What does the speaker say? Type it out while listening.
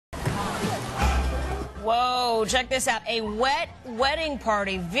Whoa, check this out. A wet wedding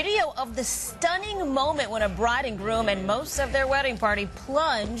party. Video of the stunning moment when a bride and groom and most of their wedding party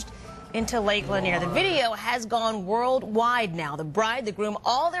plunged into Lake Lanier. The video has gone worldwide now. The bride, the groom,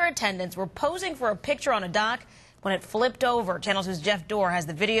 all their attendants were posing for a picture on a dock when it flipped over. Channel 2's Jeff Dorr has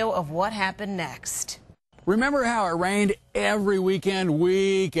the video of what happened next. Remember how it rained every weekend,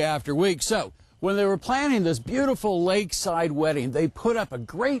 week after week? So when they were planning this beautiful lakeside wedding, they put up a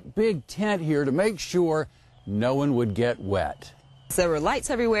great big tent here to make sure no one would get wet. There were lights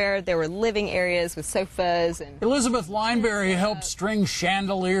everywhere. There were living areas with sofas. And Elizabeth Lineberry helped string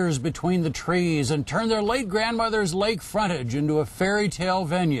chandeliers between the trees and turn their late grandmother's lake frontage into a fairy tale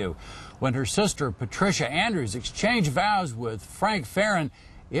venue. When her sister Patricia Andrews exchanged vows with Frank Farron,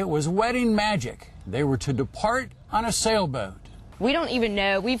 it was wedding magic. They were to depart on a sailboat. we don't even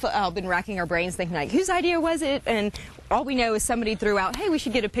know. We've been racking our brains thinking, like, whose idea was it? And all we know is somebody threw out, hey, we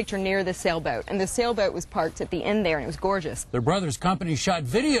should get a picture near the sailboat. And the sailboat was parked at the end there, and it was gorgeous. Their brother's company shot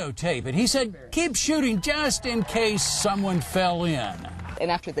videotape, and he said, keep shooting just in case someone fell in. And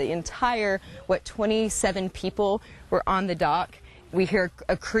after the entire, 27 people were on the dock, we hear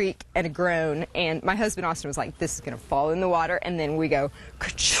a creak and a groan, and my husband Austin was like, this is going to fall in the water, and then we go,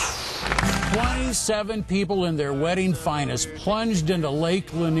 ka-choo. 27 people in their wedding finest plunged into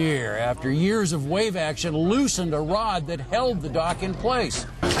Lake Lanier after years of wave action loosened a rod that held the dock in place.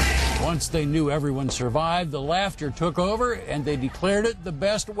 Once they knew everyone survived, the laughter took over, and they declared it the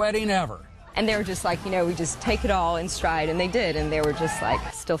best wedding ever. And they were just like, you know, we just take it all in stride, and they did, and they were just like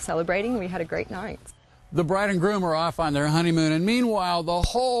still celebrating. We had a great night. The bride and groom are off on their honeymoon, and meanwhile, the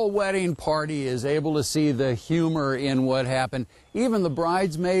whole wedding party is able to see the humor in what happened. Even the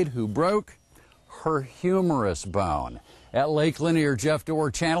bridesmaid who broke her humerus bone. At Lake Lanier, Jeff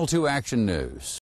Dorr, Channel 2 Action News.